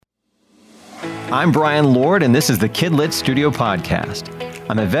I'm Brian Lord, and this is the Kidlit Studio Podcast.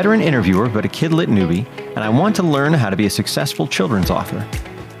 I'm a veteran interviewer, but a Kidlit newbie, and I want to learn how to be a successful children's author.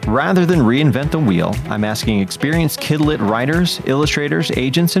 Rather than reinvent the wheel, I'm asking experienced Kidlit writers, illustrators,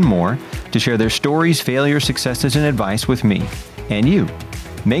 agents, and more to share their stories, failures, successes, and advice with me and you.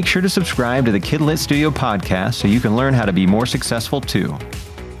 Make sure to subscribe to the Kidlit Studio Podcast so you can learn how to be more successful too.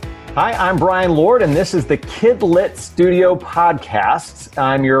 Hi, I'm Brian Lord, and this is the Kidlit Studio Podcast.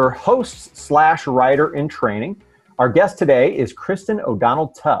 I'm your host/writer in training. Our guest today is Kristen O'Donnell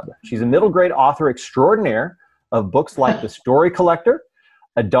Tubb. She's a middle grade author extraordinaire of books like The Story Collector,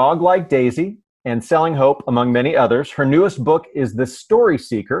 A Dog Like Daisy, and Selling Hope, among many others. Her newest book is The Story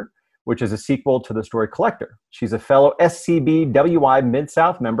Seeker, which is a sequel to The Story Collector. She's a fellow SCBWI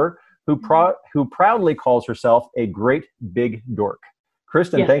Mid-South member who proudly calls herself a great big dork.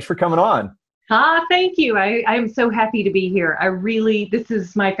 Kristen, Thanks for coming on. Thank you. I'm so happy to be here. This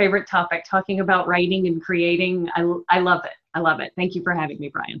is my favorite topic, talking about writing and creating. I love it. I love it. Thank you for having me,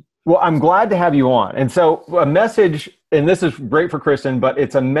 Brian. Well, I'm glad to have you on. And so a message, and this is great for Kristen, but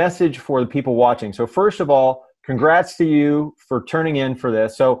it's a message for the people watching. So first of all, congrats to you for turning in for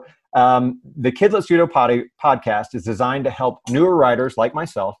this. So the Kidlit Studio Podcast is designed to help newer writers like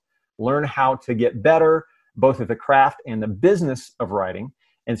myself learn how to get better, both at the craft and the business of writing.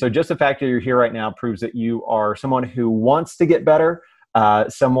 And so just the fact that you're here right now proves that you are someone who wants to get better,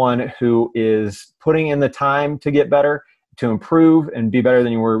 someone who is putting in the time to get better, to improve and be better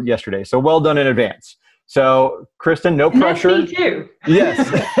than you were yesterday. So well done in advance. So Kristen, no pressure. And that's me too. Yes.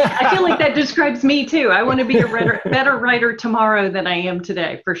 I feel like that describes me too. I want to be a better writer tomorrow than I am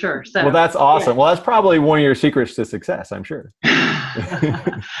today, for sure. So, well, that's awesome. Yeah. Well, that's probably one of your secrets to success, I'm sure.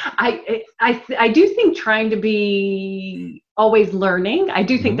 I do think trying to be always learning, I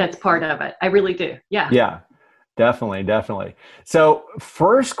do think that's part of it. I really do. Yeah. Yeah, definitely. So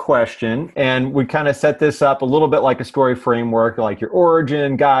first question, and we kind of set this up a little bit like a story framework, like your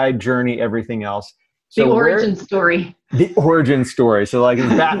origin, guide, journey, everything else. So the origin story. The origin story. So like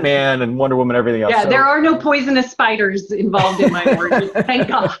Batman and Wonder Woman, everything else. Yeah, there are no poisonous spiders involved in my origin. Thank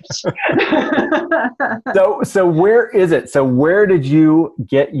gosh. So where is it? So where did you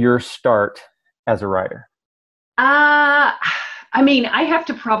get your start as a writer? I have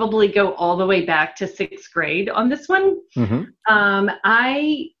to probably go all the way back to 6th grade on this one. Mm-hmm.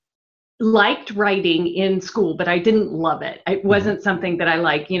 I liked writing in school, but I didn't love it. It wasn't something that I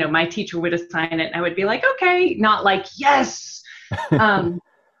liked. My teacher would assign it and I would be like, okay, not like, yes. But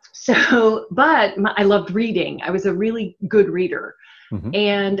I loved reading. I was a really good reader. Mm-hmm.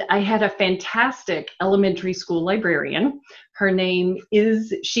 And I had a fantastic elementary school librarian. Her name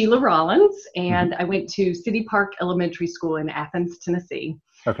is Sheila Rollins, and I went to City Park Elementary School in Athens, Tennessee.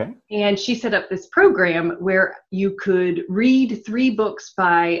 Okay. And she set up this program where you could read 3 books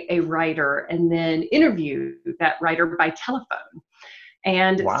by a writer and then interview that writer by telephone.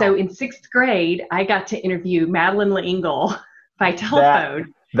 And so in 6th grade, I got to interview Madeleine L'Engle by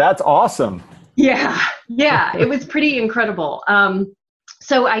telephone. That's awesome. Yeah. It was pretty incredible.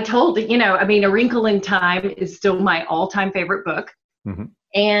 So I told, A Wrinkle in Time is still my all-time favorite book. Mm-hmm.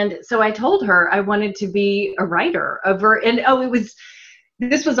 And so I told her I wanted to be a writer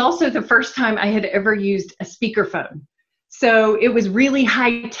this was also the first time I had ever used a speakerphone. So it was really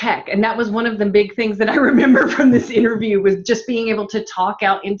high tech. And that was one of the big things that I remember from this interview, was just being able to talk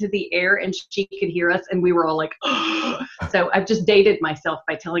out into the air and she could hear us. And we were all like, oh. So I've just dated myself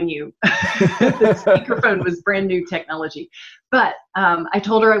by telling you the speakerphone was brand new technology. But I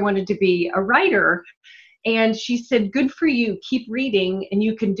told her I wanted to be a writer. And she said, good for you. Keep reading and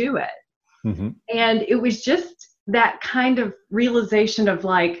you can do it. Mm-hmm. And it was just that kind of realization of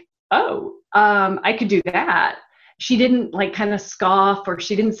like, I could do that. She didn't kind of scoff, or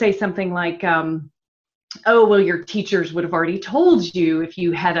she didn't say something like, your teachers would have already told you if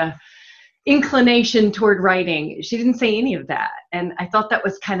you had a inclination toward writing. She didn't say any of that. And I thought that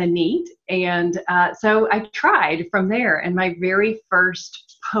was kind of neat. And so I tried from there. And my very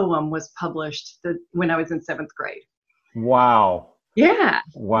first poem was published when I was in 7th grade. Wow. Yeah.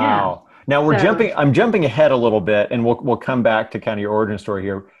 Wow. Yeah. Now I'm jumping ahead a little bit, and we'll come back to kind of your origin story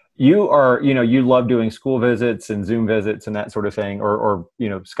here. You are, you love doing school visits and Zoom visits and that sort of thing, or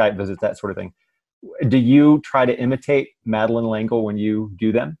Skype visits, that sort of thing. Do you try to imitate Madeleine L'Engle when you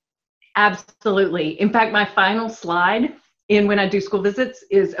do them? Absolutely. In fact, my final slide when I do school visits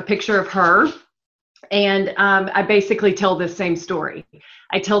is a picture of her. And I basically tell the same story.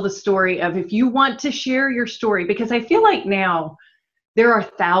 I tell the story of, if you want to share your story, because I feel like now there are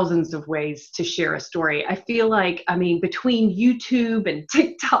thousands of ways to share a story. I feel like, between YouTube and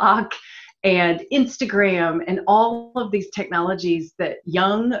TikTok and Instagram and all of these technologies that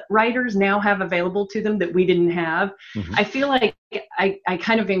young writers now have available to them that we didn't have. Mm-hmm. I feel like I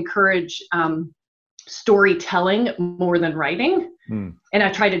kind of encourage storytelling more than writing. Mm. And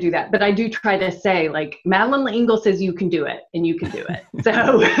I try to do that. But I do try to say, like, Madeleine L'Engle says you can do it, and you can do it.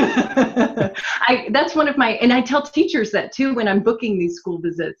 So that's one of my, and I tell teachers that too when I'm booking these school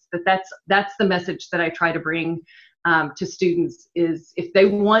visits, that's the message that I try to bring to students is if they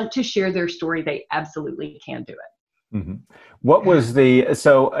want to share their story, they absolutely can do it. Mm-hmm. What was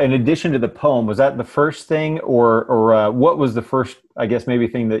so in addition to the poem, was that the first thing or what was the first, I guess, maybe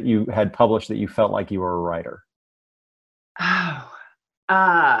thing that you had published that you felt like you were a writer? Oh,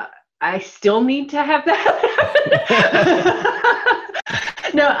 I still need to have that.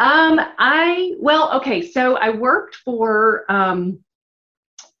 No, okay. So I worked for,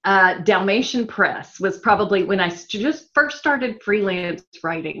 Dalmatian Press was probably when I just first started freelance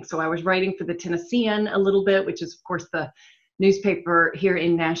writing. So I was writing for the Tennessean a little bit, which is of course the newspaper here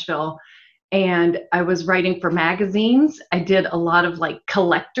in Nashville. And I was writing for magazines. I did a lot of like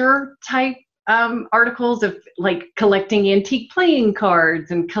collector type articles of like collecting antique playing cards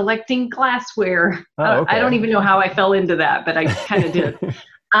and collecting glassware. Okay. I don't even know how I fell into that, but I kind of did.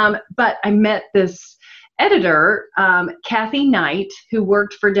 But I met this editor, Kathy Knight, who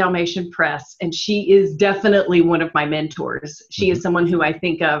worked for Dalmatian Press, and she is definitely one of my mentors. She is someone who I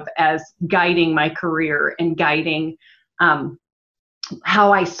think of as guiding my career and guiding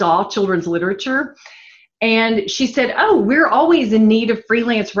how I saw children's literature. And she said, "Oh, we're always in need of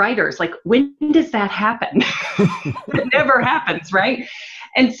freelance writers. Like, when does that happen?" It never happens, right?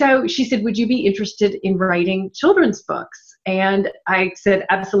 And so she said, "Would you be interested in writing children's books?" And I said,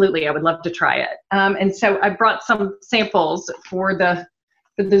 "Absolutely, I would love to try it." And so I brought some samples for the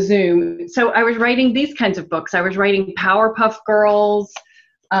Zoom. So I was writing these kinds of books. I was writing Powerpuff Girls.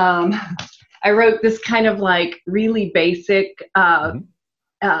 I wrote this kind of like really basic, I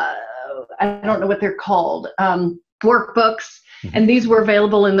don't know what they're called, workbooks. And these were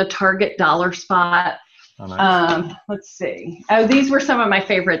available in the Target dollar spot. Oh, nice. Let's see. Oh, these were some of my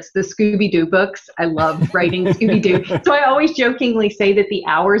favorites, the Scooby-Doo books. I love writing Scooby-Doo. So I always jokingly say that the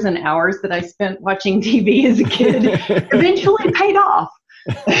hours and hours that I spent watching TV as a kid eventually paid off.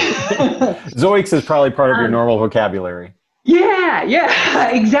 Zoiks is probably part of your normal vocabulary. Yeah,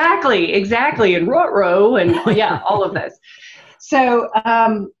 exactly. And ruh-roh and all of this. So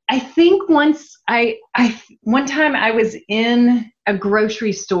I think one time I was in a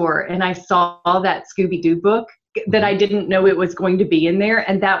grocery store and I saw that Scooby-Doo book that I didn't know it was going to be in there.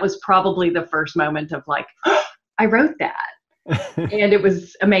 And that was probably the first moment of like, oh, I wrote that. And it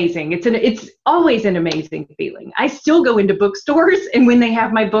was amazing. It's always an amazing feeling. I still go into bookstores, and when they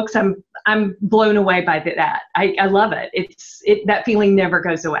have my books, I'm blown away by that. I love it. That feeling never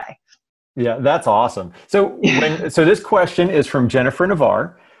goes away. Yeah, that's awesome. So this question is from Jennifer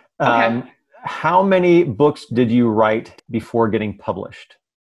Navarre. Okay. How many books did you write before getting published?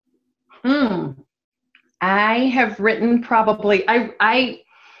 I have written probably, I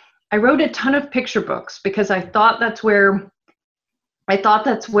wrote a ton of picture books because I thought that's where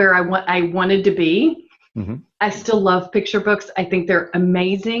I wanted to be. Mm-hmm. I still love picture books. I think they're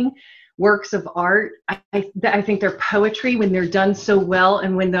amazing works of art. I think they're poetry when they're done so well,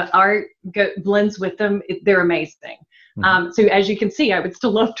 and when the art blends with them, they're amazing. Mm-hmm. So as you can see, I would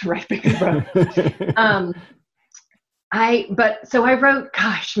still love to write picture books. So I wrote,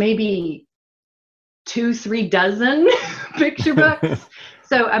 maybe 2-3 dozen picture books.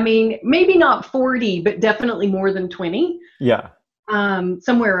 So, I mean, maybe not 40, but definitely more than 20. Yeah.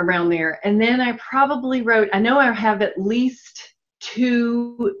 Somewhere around there. And then I probably wrote, I know I have at least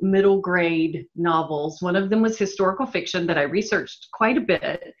 2 middle grade novels. One of them was historical fiction that I researched quite a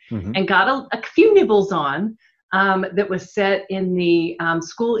bit and got a few nibbles on, that was set in the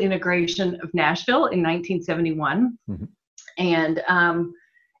school integration of Nashville in 1971. Mm-hmm. And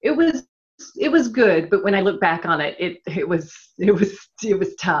it was good, but when I look back on it, it was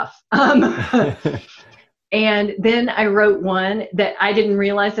tough. And then I wrote one that I didn't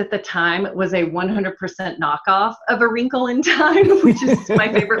realize at the time was a 100% knockoff of A Wrinkle in Time, which is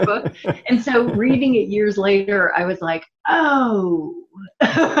my favorite book. And so reading it years later, I was like, oh.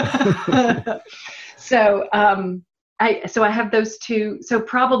 So I have those 2, so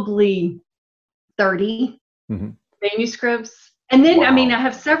probably 30 manuscripts. And then, wow. I mean, I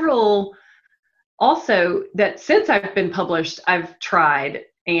have several also that since I've been published, I've tried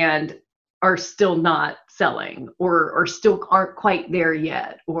and are still not selling or still aren't quite there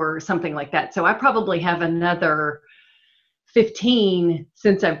yet or something like that. So I probably have another 15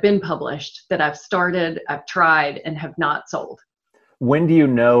 since I've been published that I've started, I've tried, and have not sold. when do you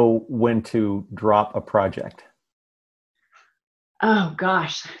know when to drop a project? Oh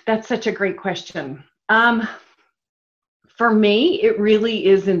gosh, that's such a great question. For me, it really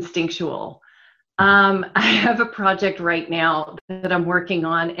is instinctual. I have a project right now that I'm working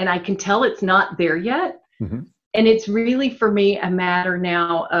on, and I can tell it's not there yet. Mm-hmm. And it's really for me a matter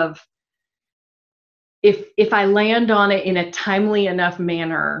now of if I land on it in a timely enough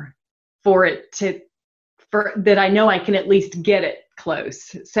manner for that I know I can at least get it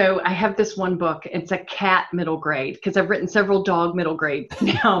close. So I have this one book. It's a cat middle grade because I've written several dog middle grades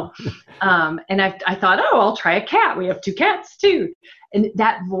now. And I thought, oh, I'll try a cat. We have 2 cats too. And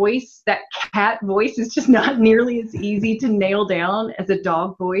that voice, that cat voice is just not nearly as easy to nail down as a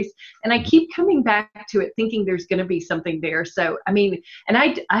dog voice. And I keep coming back to it thinking there's going to be something there. So, I mean, and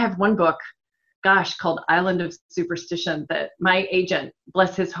I have one book, gosh, called Island of Superstition that my agent,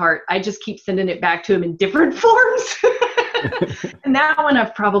 bless his heart, I just keep sending it back to him in different forms. And that one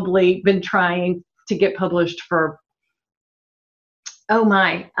I've probably been trying to get published for,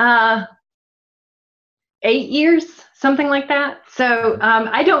 8 years, something like that. So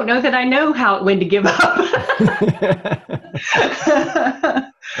I don't know that I know when to give up.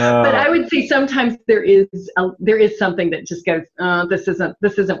 But I would say sometimes there is something that just goes, this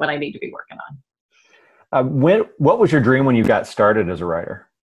isn't what I need to be working on. What was your dream when you got started as a writer?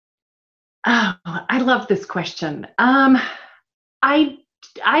 Oh, I love this question. I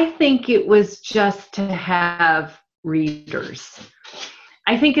think it was just to have readers.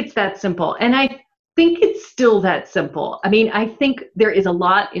 I think it's that simple. And I think it's still that simple. I mean, I think there is a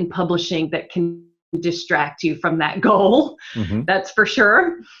lot in publishing that can distract you from that goal. Mm-hmm. That's for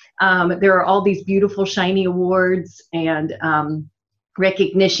sure. There are all these beautiful, shiny awards and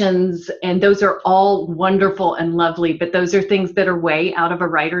recognitions, and those are all wonderful and lovely, but those are things that are way out of a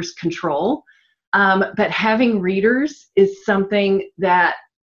writer's control. But having readers is something that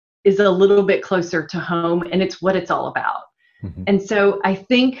is a little bit closer to home, and it's what it's all about. Mm-hmm. And so I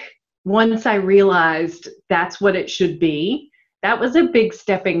think once I realized that's what it should be, that was a big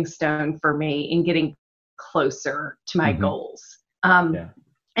stepping stone for me in getting closer to my mm-hmm. goals. And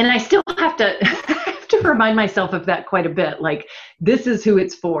I still have to remind myself of that quite a bit. Like, this is who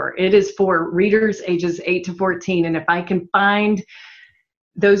it's for. It is for readers ages 8 to 14. And if I can find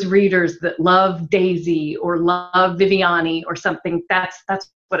those readers that love Daisy or love Viviani or something, that's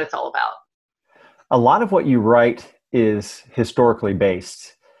what it's all about. A lot of what you write is historically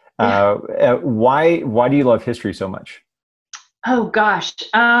based. Yeah. Why do you love history so much? Oh gosh.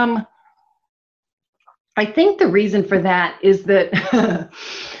 I think the reason for that is that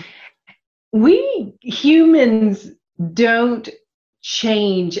we humans don't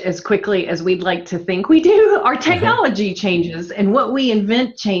change as quickly as we'd like to think we do. Our technology changes and what we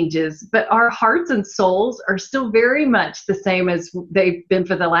invent changes, but our hearts and souls are still very much the same as they've been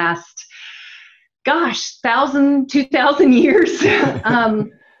for the last, 1,000, 2,000 years.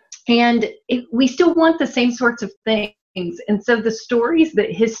 And we still want the same sorts of things. And so the stories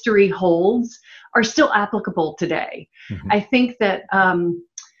that history holds are still applicable today. Mm-hmm. I think that,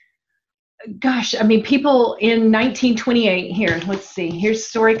 people in 1928 here, let's see, here's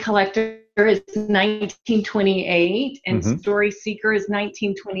Story Collector is 1928 and mm-hmm. Story Seeker is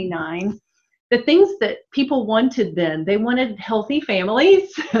 1929. The things that people wanted then, they wanted healthy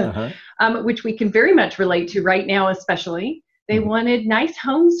families, which we can very much relate to right now, especially. They mm-hmm. wanted nice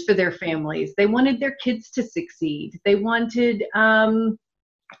homes for their families. They wanted their kids to succeed. They wanted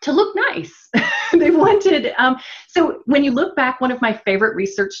to look nice. They wanted, so when you look back, one of my favorite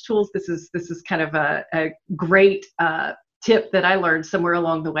research tools, this is kind of a great tip that I learned somewhere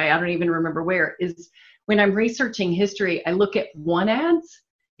along the way, I don't even remember where, is when I'm researching history, I look at one ads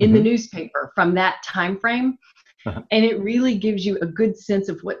in mm-hmm. the newspaper from that time frame. And it really gives you a good sense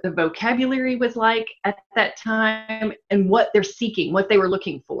of what the vocabulary was like at that time and what they're seeking, what they were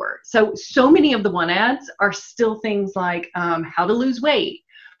looking for. So many of the one ads are still things like how to lose weight,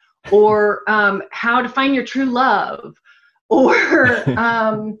 or how to find your true love, or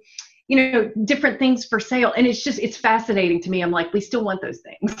different things for sale. And it's fascinating to me. I'm like, we still want those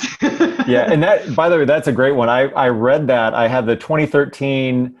things. Yeah, and that, by the way, that's a great one. I read that. I have the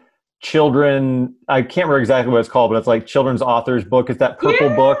 2013 children, I can't remember exactly what it's called, but it's like children's authors book. It's that purple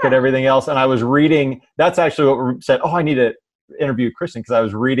book and everything else. And I was reading, that's actually what said, I need to interview Kristen, because I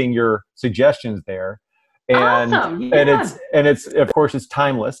was reading your suggestions there. And, awesome. Yeah. and it's of course it's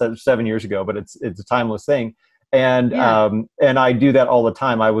timeless. That was 7 years ago, but it's a timeless thing. And, and I do that all the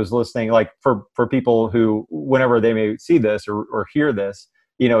time. I was listening, like for people who, whenever they may see this or hear this,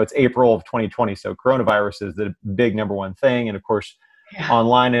 it's April of 2020. So coronavirus is the big number one thing. And of course, Yeah.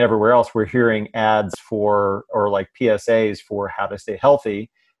 online and everywhere else, we're hearing ads for, or like PSAs for how to stay healthy.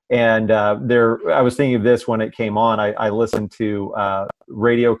 And I was thinking of this when it came on. I listened to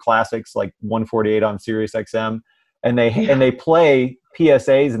radio classics like 148 on Sirius XM, and they play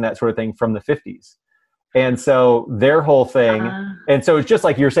PSAs and that sort of thing from the 50s. And so their whole thing, and so it's just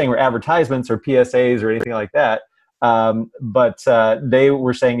like you're saying, or advertisements or PSAs or anything like that. But they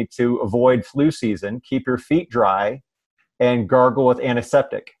were saying to avoid flu season, keep your feet dry, and gargle with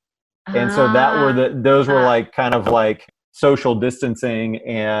antiseptic. And so those were like kind of like social distancing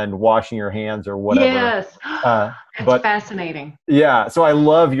and washing your hands or whatever. Yes, that's fascinating. Yeah, so I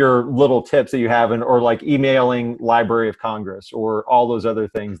love your little tips that you have, or like emailing Library of Congress or all those other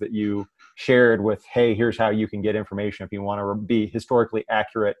things that you shared with, hey, here's how you can get information if you want to be historically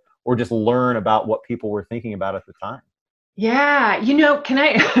accurate or just learn about what people were thinking about at the time. Yeah, can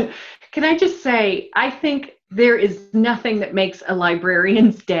I just say, I think there is nothing that makes a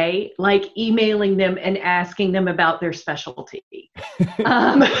librarian's day like emailing them and asking them about their specialty.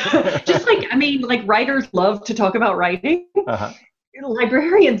 Just like writers love to talk about writing. Uh-huh.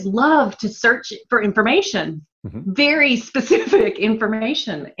 Librarians love to search for information, very specific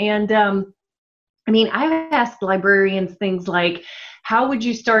information. And I've asked librarians things like, how would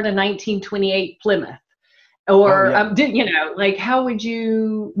you start a 1928 Plymouth? Or,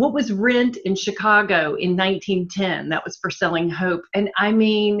 what was rent in Chicago in 1910? That was for Selling Hope. And I've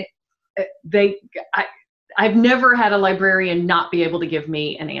never had a librarian not be able to give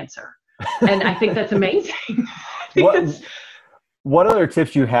me an answer. And I think that's amazing. What other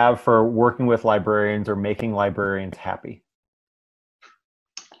tips do you have for working with librarians or making librarians happy?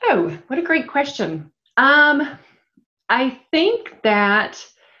 Oh, what a great question. I think that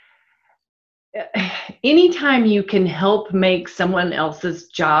anytime you can help make someone else's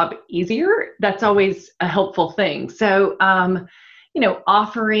job easier, that's always a helpful thing. So,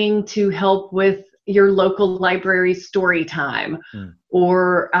 offering to help with your local library story time,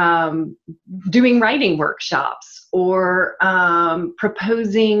 or doing writing workshops, or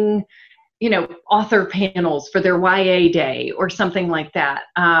proposing, author panels for their YA day or something like that.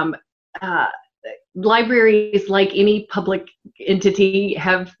 Libraries, like any public entity,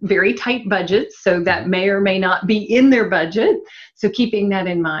 have very tight budgets, so that may or may not be in their budget. So keeping that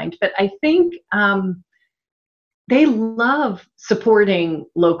in mind. But I think they love supporting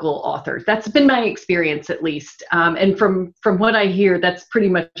local authors. That's been my experience, at least. And from what I hear, that's pretty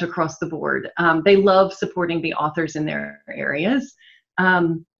much across the board. They love supporting the authors in their areas.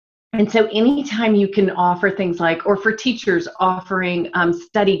 And so anytime you can offer things like, or for teachers offering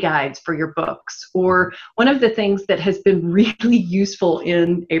study guides for your books, or one of the things that has been really useful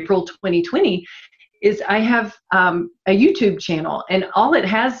in April 2020 is I have a YouTube channel, and all it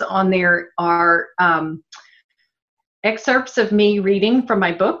has on there are excerpts of me reading from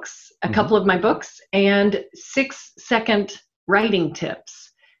my books, a couple of my books, and 6-second writing tips.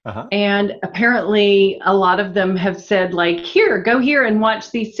 And apparently a lot of them have said, like, go here and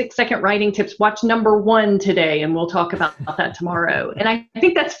watch these 6-second writing tips. Watch number 1 today, and we'll talk about that tomorrow. And I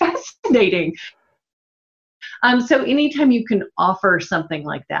think that's fascinating. So anytime you can offer something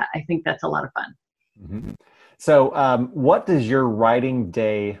like that, I think that's a lot of fun. So what does your writing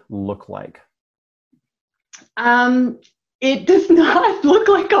day look like? It does not look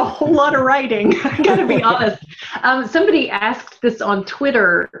like a whole lot of writing. I gotta be honest. Somebody asked this on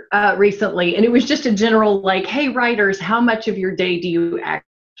Twitter recently, and it was just a general like, hey, writers, how much of your day do you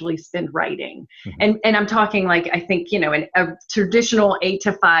actually spend writing? And I'm talking like, I think, a traditional 8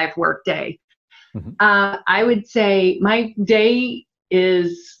 to 5 work day. I would say my day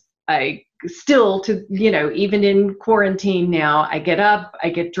is, even in quarantine now, I get up, I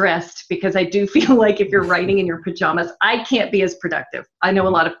get dressed, because I do feel like if you're writing in your pajamas, I can't be as productive. I know a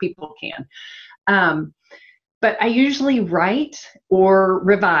lot of people can. But I usually write or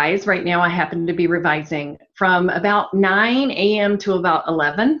revise. Right now I happen to be revising from about 9 a.m. to about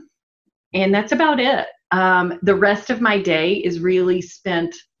 11. And that's about it. The rest of my day is really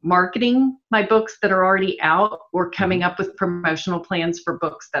spent marketing my books that are already out, or coming up with promotional plans for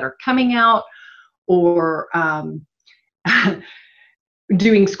books that are coming out, or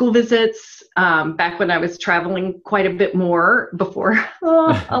doing school visits. Back when I was traveling quite a bit more before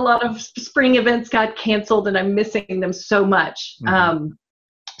a lot of spring events got canceled, and I'm missing them so much.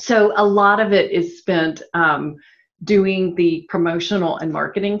 So a lot of it is spent doing the promotional and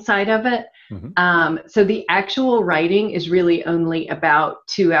marketing side of it. So the actual writing is really only about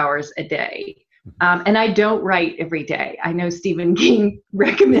 2 hours a day. And I don't write every day. I know Stephen King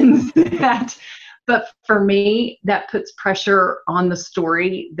recommends that But for me, that puts pressure on the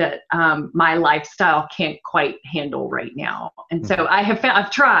story that my lifestyle can't quite handle right now. And so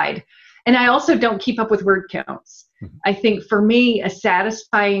I've tried, and I also don't keep up with word counts. I think for me, a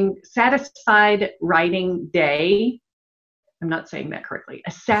satisfied writing day, I'm not saying that correctly,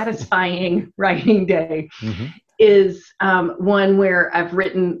 a satisfying writing day is one where I've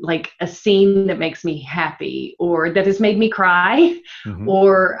written like a scene that makes me happy, or that has made me cry,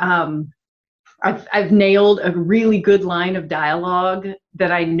 or I've nailed a really good line of dialogue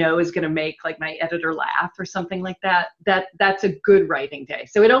that I know is going to make like my editor laugh or something like that. That's a good writing day.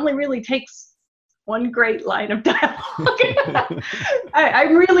 So it only really takes one great line of dialogue.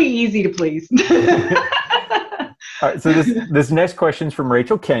 I'm really easy to please. All right, so this next question is from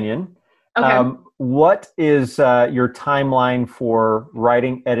Rachel Kenyon. Okay. What is your timeline for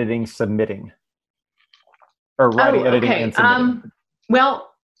writing, editing, submitting? Or writing, editing, and submitting? Well,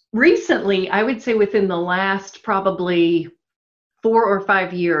 recently, I would say within the last probably 4 or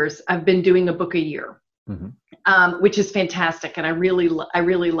 5 years, I've been doing a book a year, which is fantastic. And I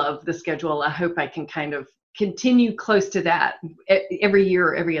really love the schedule. I hope I can kind of continue close to that every year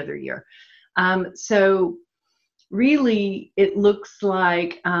or every other year. So really, it looks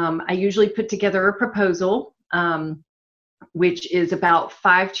like I usually put together a proposal, which is about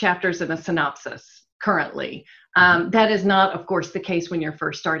 5 chapters and a synopsis currently. That is not, of course, the case when you're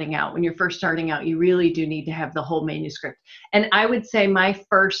first starting out. When you're first starting out, you really do need to have the whole manuscript. And I would say my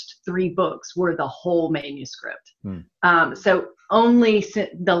first 3 books were the whole manuscript. So only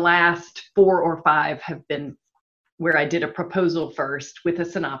the last 4 or 5 have been where I did a proposal first with a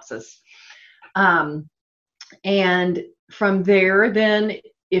synopsis. And from there, then,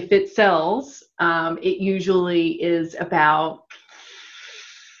 if it sells, it usually is about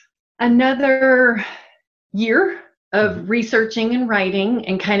another year of researching and writing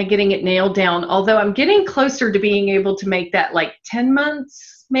and kind of getting it nailed down. Although I'm getting closer to being able to make that like 10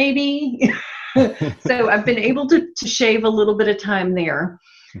 months, maybe. So I've been able to shave a little bit of time there.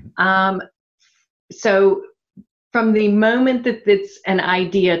 So from the moment that it's an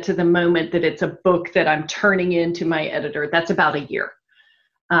idea to the moment that it's a book that I'm turning into my editor, that's about a year,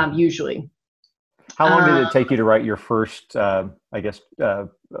 usually. How long did it take you to write your first, longer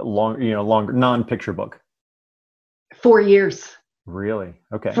non-picture book? 4 years. Really?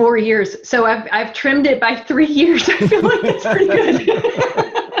 Okay. 4 years. So I've trimmed it by 3 years. I feel like it's pretty good.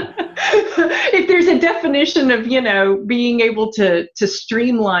 If there's a definition of, being able to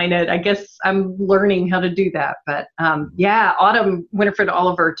streamline it, I guess I'm learning how to do that. But Autumn Winifred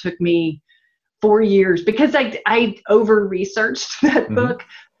Oliver took me 4 years because I over-researched that book.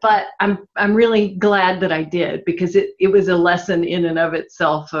 But I'm really glad that I did, because it was a lesson in and of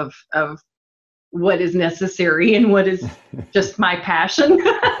itself of what is necessary and what is just my passion.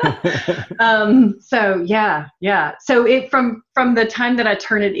 So So from the time that I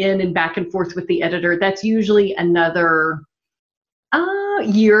turn it in and back and forth with the editor, that's usually another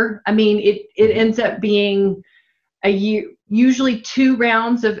year. I mean, it ends up being a year, usually 2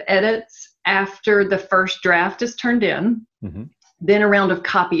 rounds of edits after the first draft is turned in, then a round of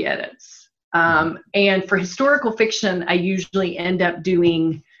copy edits. And for historical fiction, I usually end up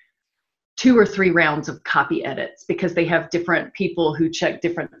doing 2 or 3 rounds of copy edits, because they have different people who check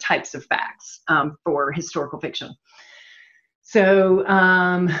different types of facts for historical fiction. So,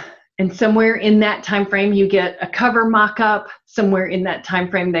 and somewhere in that time frame, you get a cover mock-up. Somewhere in that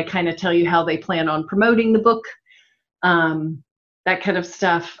time frame, they kind of tell you how they plan on promoting the book, that kind of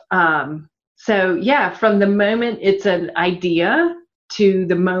stuff. So yeah, from the moment it's an idea to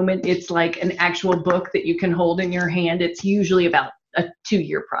the moment it's like an actual book that you can hold in your hand, it's usually about a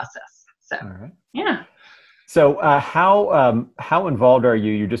 2-year process. So, yeah. So how involved are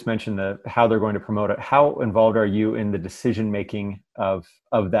you? You just mentioned how they're going to promote it. How involved are you in the decision-making of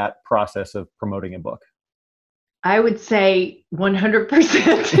that process of promoting a book? I would say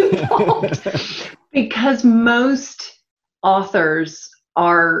 100% involved, because most authors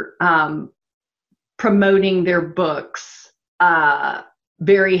are promoting their books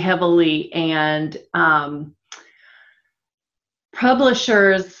very heavily, and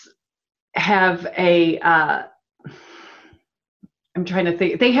publishers have I'm trying to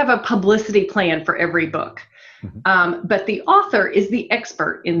think, they have a publicity plan for every book. But the author is the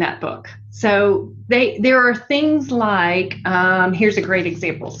expert in that book. So there are things like, here's a great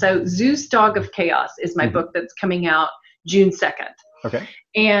example. So Zeus, Dog of Chaos is my book that's coming out June 2nd. Okay.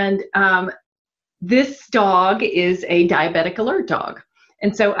 And this dog is a diabetic alert dog.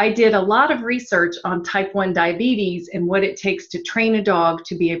 And so I did a lot of research on type 1 diabetes and what it takes to train a dog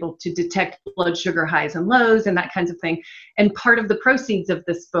to be able to detect blood sugar highs and lows and that kinds of thing. And part of the proceeds of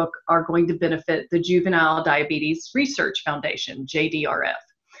this book are going to benefit the Juvenile Diabetes Research Foundation, JDRF.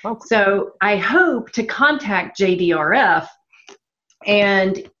 Oh, cool. So I hope to contact JDRF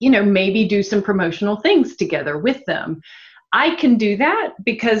and, maybe do some promotional things together with them. I can do that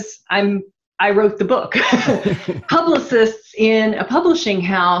because I wrote the book. Publicists in a publishing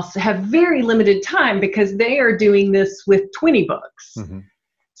house have very limited time because they are doing this with 20 books. Mm-hmm.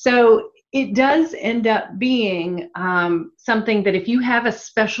 So it does end up being something that if you have a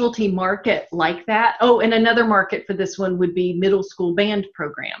specialty market like that, and another market for this one would be middle school band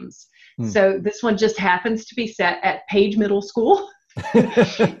programs. So this one just happens to be set at Page Middle School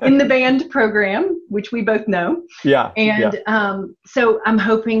in the band program, which we both know. Yeah. And so I'm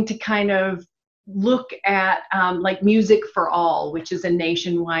hoping to kind of look at like Music for All, which is a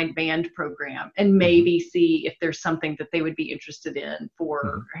nationwide band program, and maybe see if there's something that they would be interested in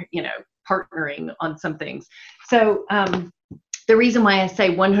for, partnering on some things. So the reason why I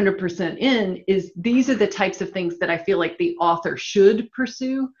say 100% in is these are the types of things that I feel like the author should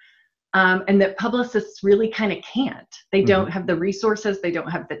pursue. And that publicists really kind of can't. They don't have the resources, they don't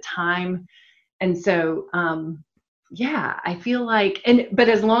have the time. And so, I feel like, but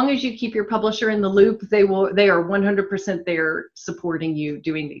as long as you keep your publisher in the loop, they are 100% there supporting you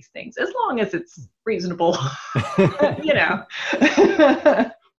doing these things, as long as it's reasonable,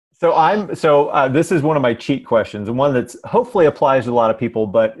 So this is one of my cheat questions, and one that's hopefully applies to a lot of people,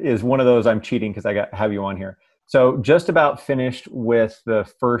 but is one of those I'm cheating because I have you on here. So just about finished with the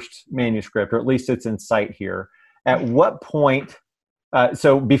first manuscript, or at least it's in sight here. At what point,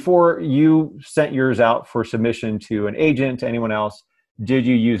 so before you sent yours out for submission to an agent, to anyone else, did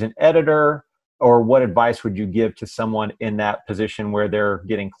you use an editor, or what advice would you give to someone in that position where they're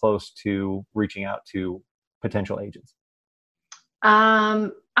getting close to reaching out to potential agents? I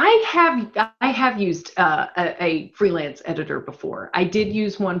have used a freelance editor before. I did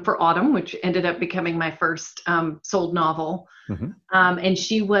use one for Autumn, which ended up becoming my first sold novel. And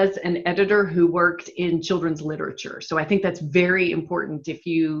she was an editor who worked in children's literature. So I think that's very important. If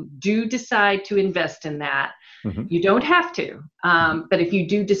you do decide to invest in that, you don't have to. But if you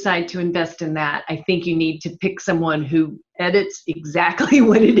do decide to invest in that, I think you need to pick someone who edits exactly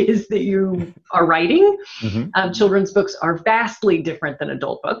what it is that you are writing. Children's books are vastly different than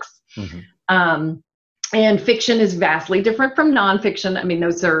adult books. And fiction is vastly different from nonfiction. I mean,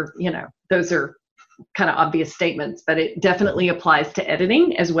 those are kind of obvious statements, but it definitely applies to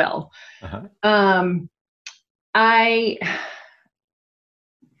editing as well. I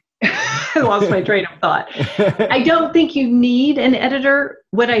lost my train of thought. I don't think you need an editor.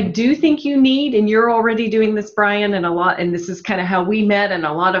 What I do think you need, and you're already doing this, Brian, and this is kind of how we met, and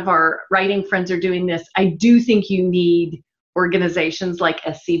a lot of our writing friends are doing this. I do think you need organizations like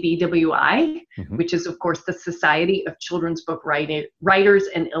SCBWI, which is, of course, the Society of Children's Book Writers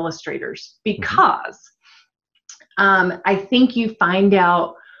and Illustrators, because I think you find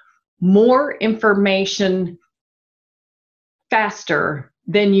out more information faster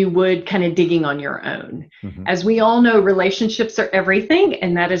than you would kind of digging on your own. As we all know, relationships are everything,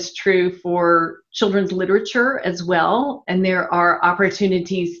 and that is true for children's literature as well. And there are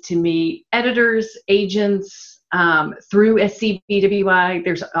opportunities to meet editors, agents, through SCBWI.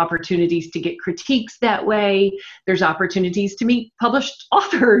 There's opportunities to get critiques that way. There's opportunities to meet published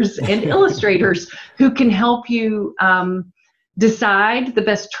authors and illustrators who can help you decide the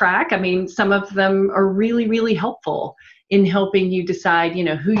best track. I mean, some of them are really, really helpful in helping you decide,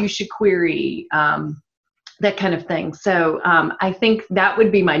 who you should query, that kind of thing. So I think that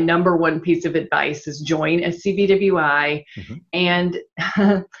would be my number one piece of advice: is join SCBWI and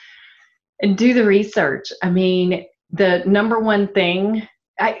do the research. I mean, the number one thing,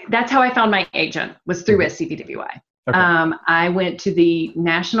 that's how I found my agent, was through SCBWI. Okay. I went to the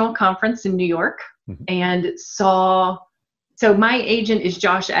national conference in New York and saw. So my agent is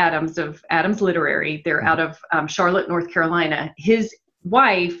Josh Adams of Adams Literary. They're out of Charlotte, North Carolina. His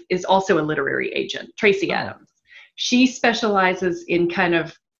wife is also a literary agent, Tracy Adams. She specializes in kind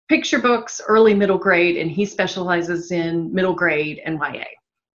of picture books, early middle grade, and he specializes in middle grade and YA.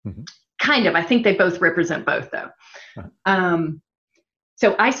 Kind of. I think they both represent both, though.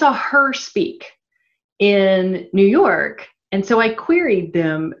 So I saw her speak in New York, and so I queried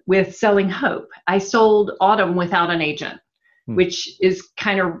them with Selling Hope. I sold Autumn without an agent, which is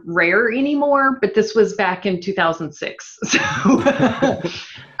kind of rare anymore, but this was back in 2006.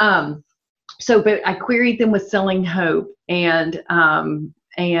 But I queried them with Selling Hope, and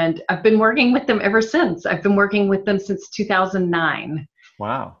I've been working with them ever since. I've been working with them since 2009.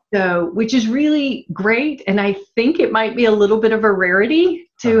 Wow. So, which is really great. And I think it might be a little bit of a rarity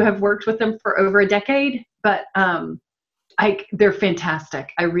to have worked with them for over a decade, but they're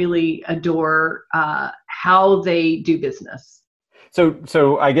fantastic. I really adore how they do business.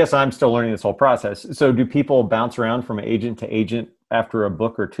 So I guess I'm still learning this whole process. So do people bounce around from agent to agent after a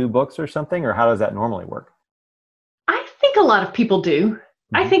book or two books or something, or how does that normally work? I think a lot of people do.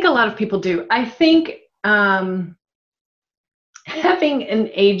 I think having an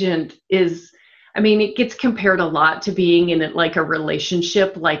agent is, it gets compared a lot to being in like a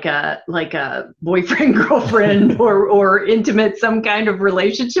relationship, like a boyfriend, girlfriend, or intimate, some kind of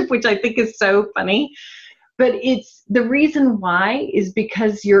relationship, which I think is so funny. But it's the reason why is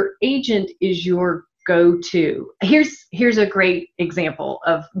because your agent is your go-to. Here's a great example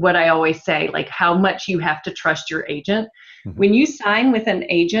of what I always say, like how much you have to trust your agent. When you sign with an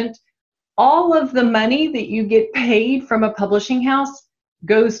agent, all of the money that you get paid from a publishing house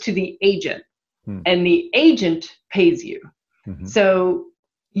goes to the agent, and the agent pays you. So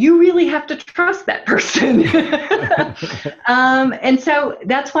you really have to trust that person. And so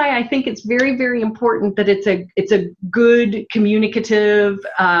that's why I think it's very, very important that it's a good communicative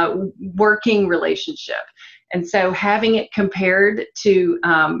working relationship. And so having it compared to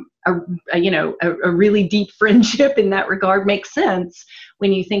a really deep friendship in that regard makes sense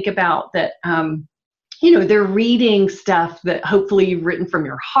when you think about that. They're reading stuff that hopefully you've written from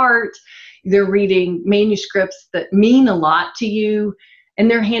your heart. They're reading manuscripts that mean a lot to you, and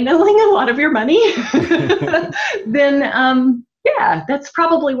they're handling a lot of your money. Then that's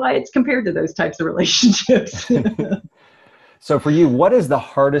probably why it's compared to those types of relationships. So for you, what is the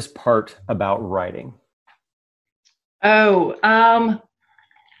hardest part about writing? The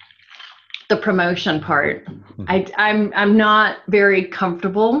promotion part. I'm not very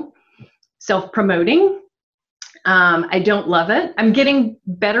comfortable self-promoting. I don't love it. I'm getting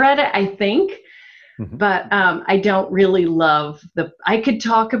better at it, I think, but I don't really love I could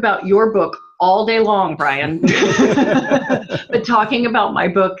talk about your book all day long, Brian. But talking about my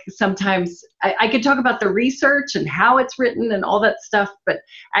book, sometimes I could talk about the research and how it's written and all that stuff, but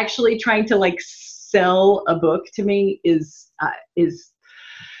actually trying to like sell a book to me is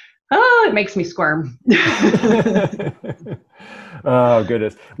it makes me squirm. Oh,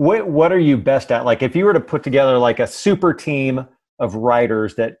 goodness. What are you best at? Like if you were to put together like a super team of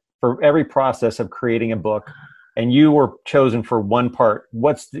writers that for every process of creating a book and you were chosen for one part,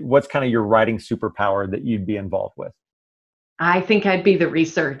 what's kind of your writing superpower that you'd be involved with? I think I'd be the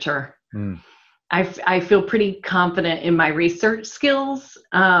researcher. I feel pretty confident in my research skills.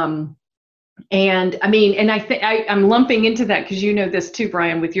 And I think I'm lumping into that because you know this too,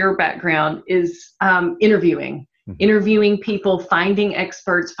 Brian, with your background is interviewing people, finding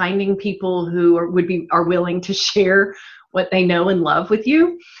experts, finding people who are willing to share what they know and love with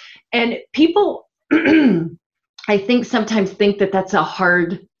you. And people, I think sometimes think that that's a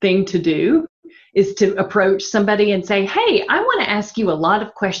hard thing to do, is to approach somebody and say, hey, I want to ask you a lot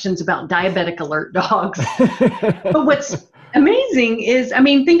of questions about diabetic alert dogs. But what's amazing is,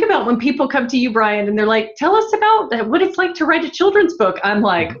 think about when people come to you, Brian, and they're like, tell us about what it's like to write a children's book. I'm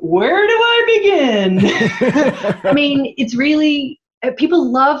like, where do I begin? It's really,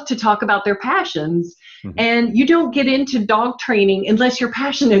 people love to talk about their passions, and you don't get into dog training unless you're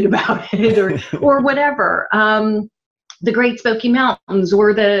passionate about it or whatever. The Great Smoky Mountains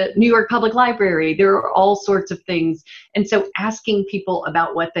or the New York Public Library, there are all sorts of things. And so asking people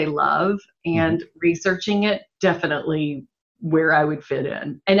about what they love and researching it, definitely where I would fit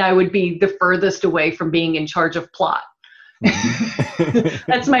in. And I would be the furthest away from being in charge of plot.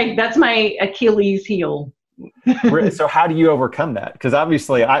 That's my Achilles heel. So how do you overcome that? Because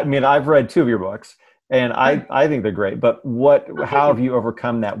obviously, I've read two of your books and I think they're great, but how have you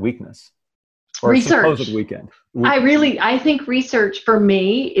overcome that weakness? Or research. Supposed weekend. I think research for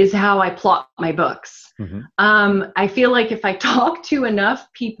me is how I plot my books. I feel like if I talk to enough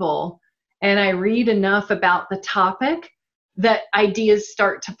people and I read enough about the topic, that ideas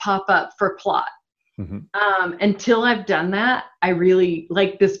start to pop up for plot. Until I've done that, I really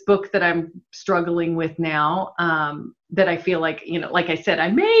like this book that I'm struggling with now, that I feel like, like I said,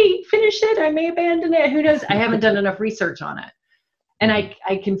 I may finish it, I may abandon it, who knows? I haven't done enough research on it. And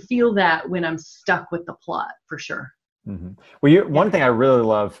I can feel that when I'm stuck with the plot, for sure. Well, one thing I really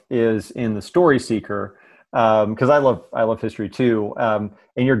love is in The Story Seeker, because I love history too, and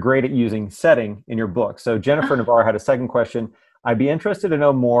you're great at using setting in your book. So Jennifer Navarre had a second question. I'd be interested to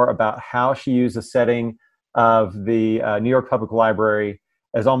know more about how she used the setting of the New York Public Library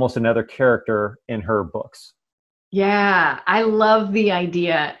as almost another character in her books. Yeah, I love the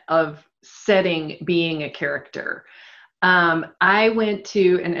idea of setting being a character. I went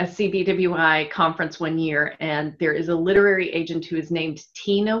to an SCBWI conference one year, and there is a literary agent who is named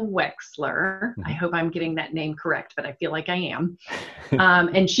Tina Wexler. I hope I'm getting that name correct, but I feel like I am.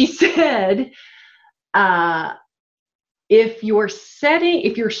 And she said, if your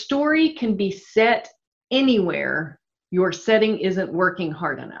story can be set anywhere, your setting isn't working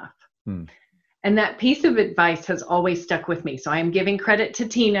hard enough. And that piece of advice has always stuck with me. So I am giving credit to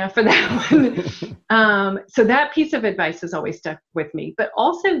Tina for that one. So that piece of advice has always stuck with me, but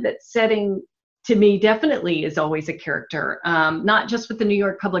also that setting to me definitely is always a character, not just with the New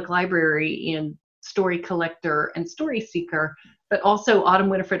York Public Library in Story Collector and Story Seeker, but also Autumn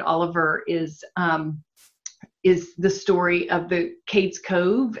Winifred Oliver is the story of the Cades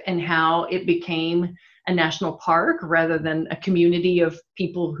Cove and how it became a national park rather than a community of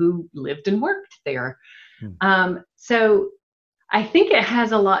people who lived and worked there. So I think it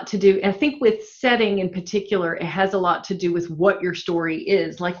has a lot to do, I think with setting in particular, it has a lot to do with what your story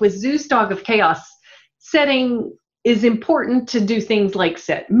is. Like with Zeus, Dog of Chaos, setting is important to do things like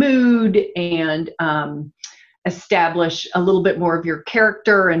set mood and establish a little bit more of your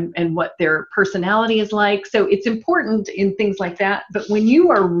character and what their personality is like. So it's important in things like that. But when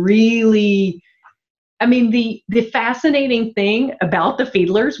you are really, I mean, the fascinating thing about the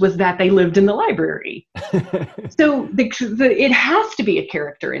Fiedlers was that they lived in the library. So it has to be a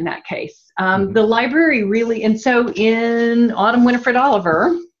character in that case. The library really, and so in Autumn Winifred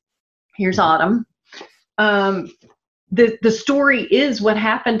Oliver, here's Autumn, the story is what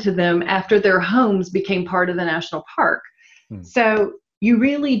happened to them after their homes became part of the national park. So you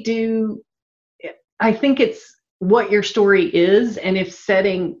really do, I think it's what your story is, and if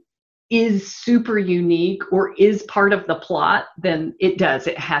setting is super unique or is part of the plot, then it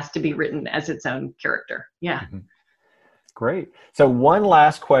has to be written as its own character. Yeah. Great. So one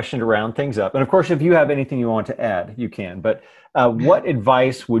last question to round things up. And of course, if you have anything you want to add, you can, but what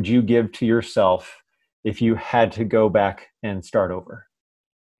advice would you give to yourself if you had to go back and start over?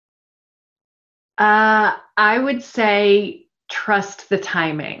 I would say trust the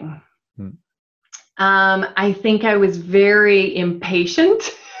timing. I think I was very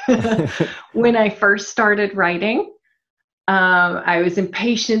impatient when I first started writing. I was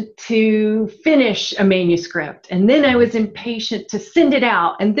impatient to finish a manuscript, and then I was impatient to send it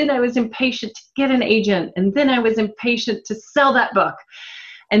out, and then I was impatient to get an agent, and then I was impatient to sell that book,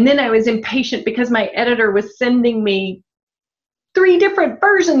 and then I was impatient because my editor was sending me 3 different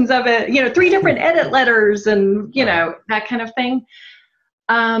versions of it, 3 different edit letters, and that kind of thing.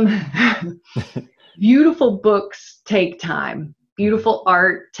 Beautiful books take time. Beautiful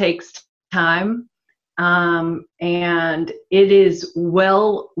art takes time, and it is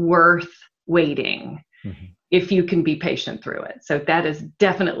well worth waiting if you can be patient through it. So that is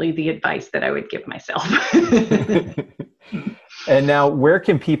definitely the advice that I would give myself. And now, where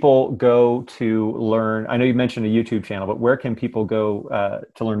can people go to learn? I know you mentioned a YouTube channel, but where can people go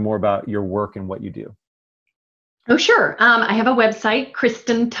to learn more about your work and what you do? Oh, sure. I have a website,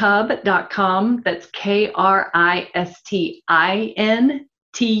 KristenTubb.com. That's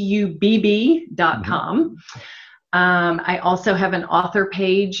KristenTubb.com. I also have an author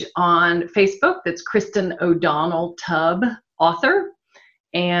page on Facebook that's Kristen O'Donnell Tubb Author.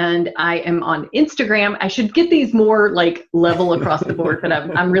 And I am on Instagram. I should get these more like level across the board, but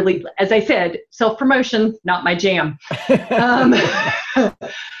I'm really, as I said, self-promotion, not my jam.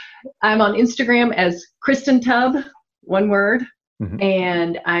 I'm on Instagram as Kristen Tubb, one word,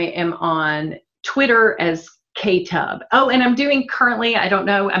 and I am on Twitter as KTubb. Oh, and I'm doing currently, I don't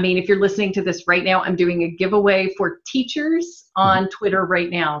know, I mean, if you're listening to this right now, I'm doing a giveaway for teachers on Twitter right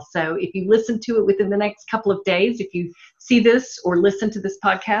now. So if you listen to it within the next couple of days, if you see this or listen to this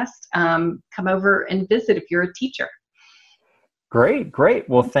podcast, come over and visit if you're a teacher. Great.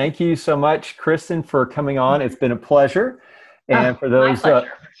 Well, thank you so much, Kristen, for coming on. It's been a pleasure. And for those,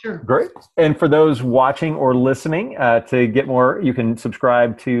 sure. Great. And for those watching or listening, to get more, you can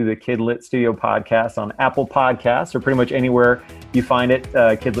subscribe to the Kid Lit Studio podcast on Apple Podcasts or pretty much anywhere you find it,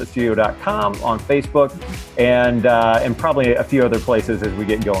 kidlitstudio.com, on Facebook, and probably a few other places as we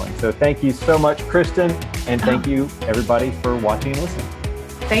get going. So thank you so much, Kristen, and thank you, everybody, for watching and listening.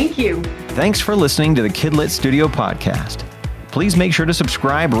 Thank you. Thanks for listening to the Kid Lit Studio podcast. Please make sure to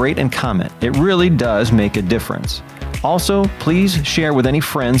subscribe, rate, and comment. It really does make a difference. Also, please share with any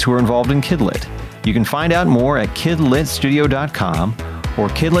friends who are involved in Kidlit. You can find out more at kidlitstudio.com or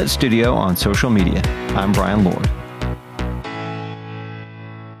Kidlit Studio on social media. I'm Brian Lord.